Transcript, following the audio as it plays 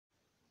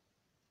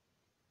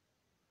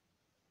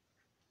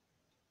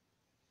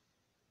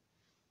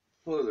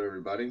Hello there,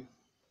 everybody.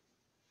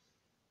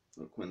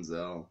 Little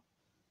Quinzel,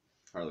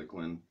 Harley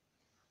Quinn.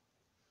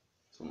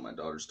 It's one of my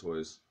daughter's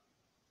toys.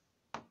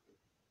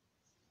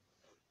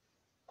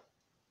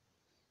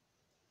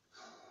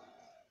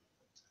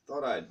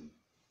 Thought I'd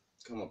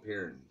come up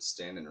here and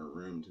stand in her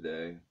room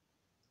today.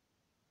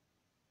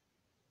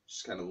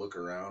 Just kind of look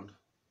around.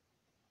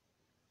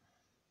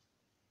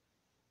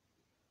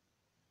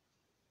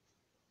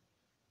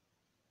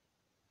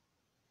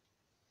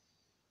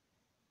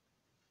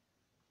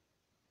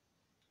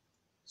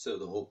 So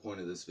the whole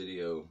point of this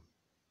video,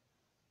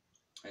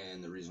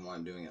 and the reason why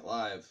I'm doing it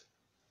live,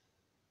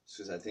 is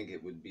because I think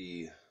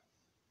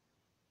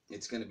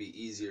it's going to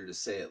be easier to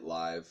say it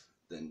live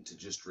than to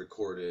just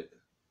record it.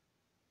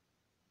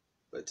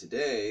 But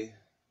today,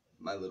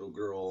 my little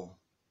girl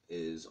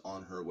is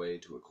on her way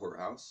to a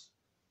courthouse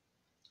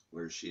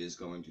where she is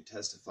going to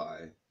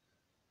testify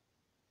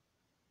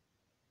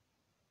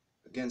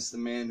against the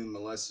man who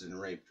molested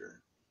and raped her.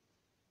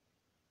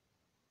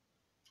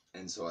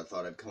 And so I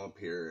thought I'd come up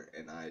here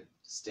and I'd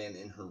stand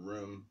in her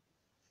room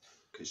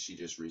because she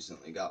just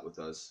recently got with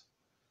us.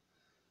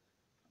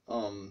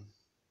 And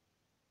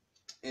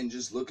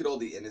just look at all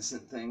the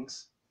innocent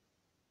things.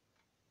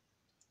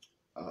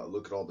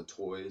 Look at all the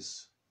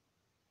toys,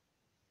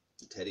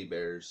 the teddy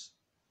bears.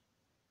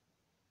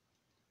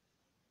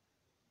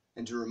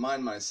 And to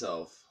remind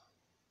myself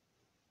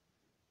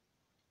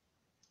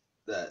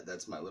that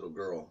that's my little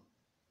girl.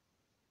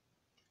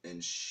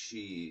 And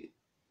she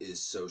is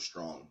so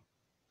strong.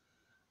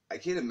 I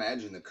can't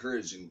imagine the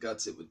courage and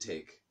guts it would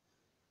take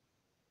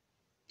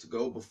to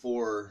go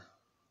before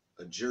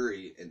a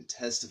jury and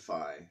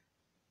testify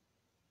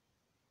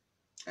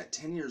at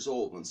 10 years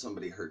old when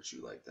somebody hurts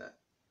you like that.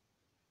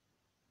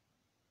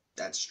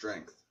 That's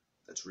strength.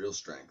 That's real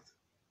strength.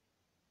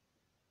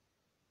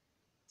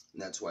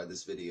 And that's why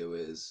this video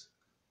is,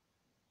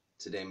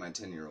 today my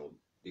 10-year-old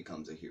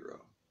becomes a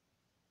hero.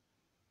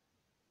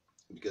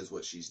 Because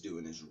what she's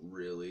doing is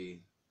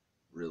really,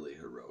 really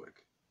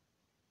heroic.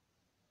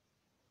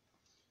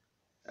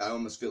 I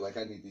almost feel like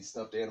I need these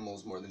stuffed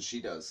animals more than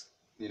she does,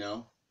 you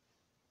know?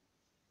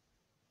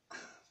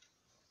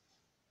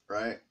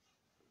 Right?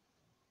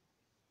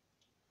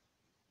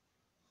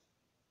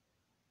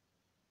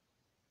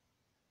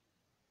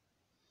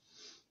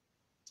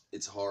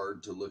 It's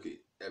hard to look at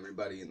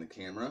everybody in the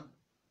camera,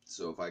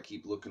 so if I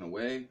keep looking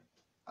away,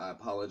 I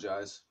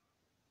apologize.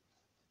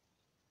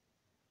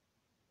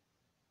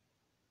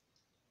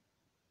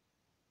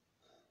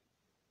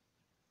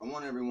 I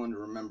want everyone to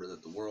remember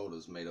that the world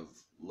is made of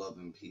love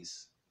and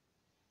peace.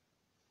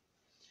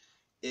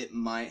 It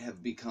might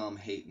have become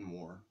hate and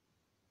war.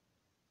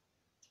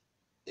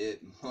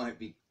 It might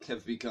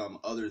have become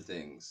other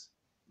things,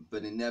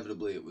 but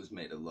inevitably it was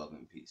made of love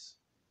and peace.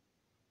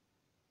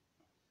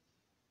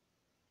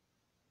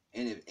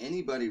 And if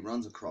anybody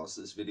runs across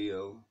this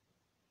video,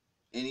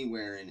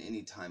 anywhere in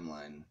any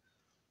timeline,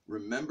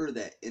 remember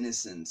that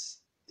innocence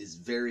is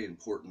very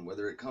important,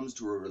 whether it comes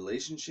to a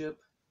relationship,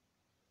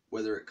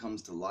 whether it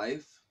comes to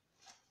life,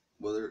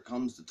 whether it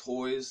comes to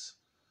toys,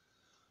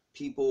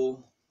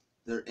 people,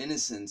 their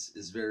innocence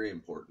is very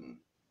important.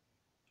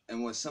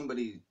 And what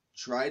somebody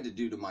tried to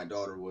do to my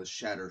daughter was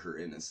shatter her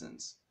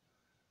innocence.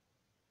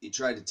 He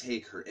tried to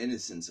take her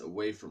innocence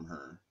away from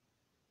her.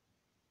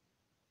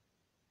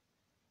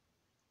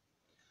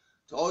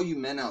 To all you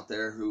men out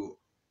there who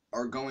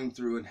are going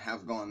through and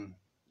have gone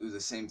through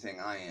the same thing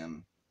I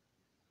am,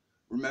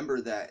 remember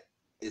that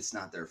it's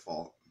not their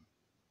fault.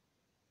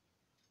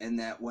 And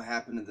that what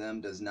happened to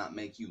them does not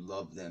make you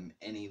love them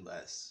any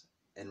less.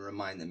 And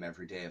remind them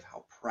every day of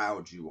how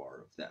proud you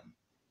are of them.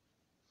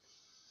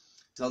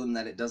 Tell them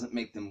that it doesn't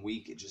make them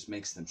weak, it just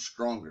makes them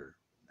stronger.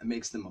 It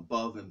makes them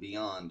above and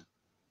beyond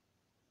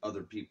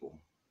other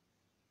people.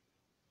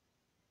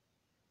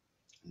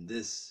 And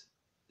this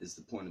is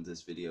the point of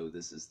this video.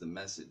 This is the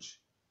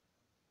message.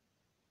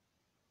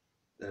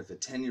 That if a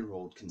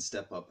 10-year-old can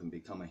step up and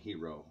become a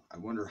hero, I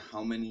wonder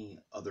how many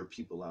other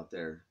people out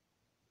there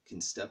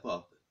can step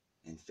up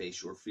and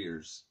face your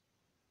fears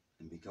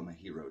and become a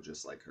hero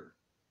just like her.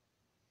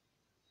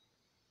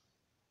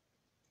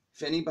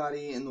 If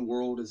anybody in the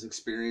world is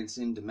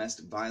experiencing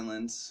domestic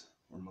violence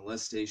or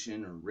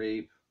molestation or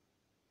rape,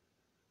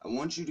 I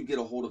want you to get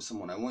a hold of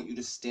someone. I want you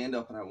to stand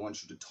up and I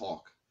want you to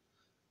talk.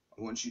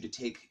 I want you to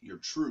take your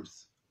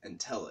truth and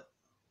tell it,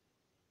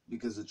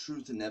 because the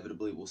truth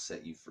inevitably will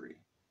set you free.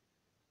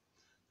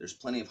 There's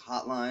plenty of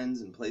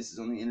hotlines and places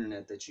on the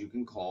internet that you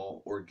can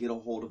call or get a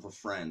hold of a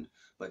friend,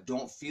 but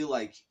don't feel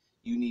like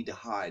you need to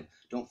hide.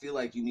 Don't feel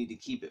like you need to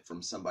keep it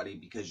from somebody,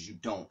 because you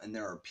don't. And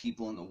there are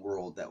people in the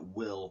world that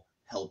will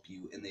help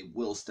you, and they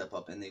will step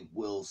up and they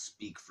will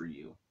speak for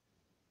you.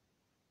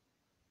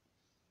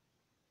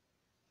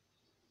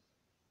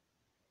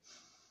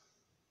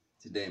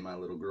 Today my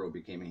little girl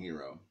became a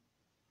hero,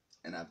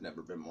 and I've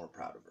never been more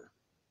proud of her.